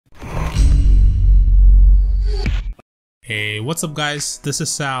Hey, what's up guys, this is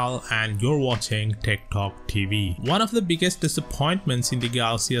Sal and you're watching Tech Talk TV. One of the biggest disappointments in the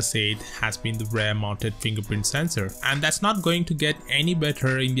Galaxy S8 has been the rear mounted fingerprint sensor, and that's not going to get any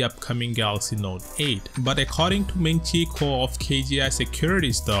better in the upcoming Galaxy Note 8. But according to Ming-Chi Ko of KGI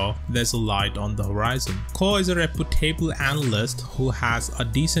Securities though, there's a light on the horizon. Ko is a reputable analyst who has a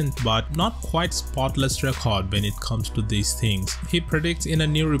decent but not quite spotless record when it comes to these things. He predicts in a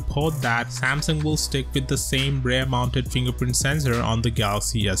new report that Samsung will stick with the same rear mounted fingerprint sensor on the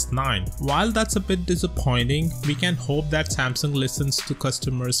Galaxy S9. While that's a bit disappointing, we can hope that Samsung listens to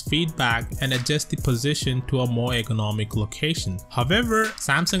customers' feedback and adjusts the position to a more economic location. However,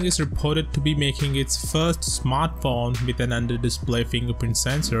 Samsung is reported to be making its first smartphone with an under-display fingerprint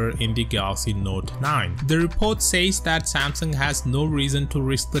sensor in the Galaxy Note 9. The report says that Samsung has no reason to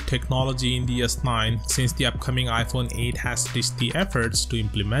risk the technology in the S9 since the upcoming iPhone 8 has ditched the efforts to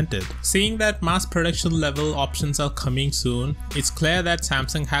implement it. Seeing that mass production level options are coming soon, it's clear that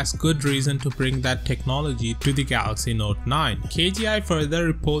Samsung has good reason to bring that technology to the Galaxy Note 9. KGI further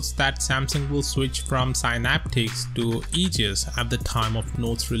reports that Samsung will switch from Synaptics to Egis at the time of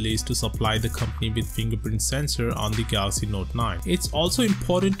Note's release to supply the company with fingerprint sensor on the Galaxy Note 9. It's also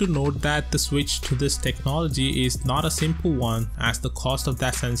important to note that the switch to this technology is not a simple one, as the cost of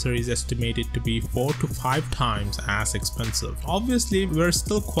that sensor is estimated to be 4 to 5 times as expensive. Obviously, we're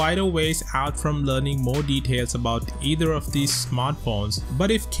still quite a ways out from learning more details about either of these smartphones, but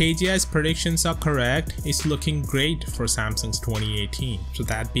if KGI's predictions are correct, it's looking great for Samsung's 2018. So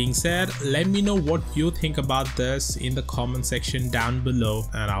that being said, let me know what you think about this in the comment section down below,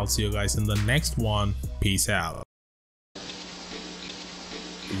 and I'll see you guys in the next one. Peace out.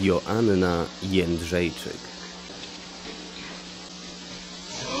 Joanna Jędrzejczyk.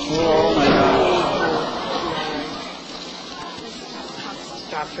 Oh my God.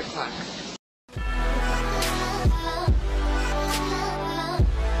 Stop the clock.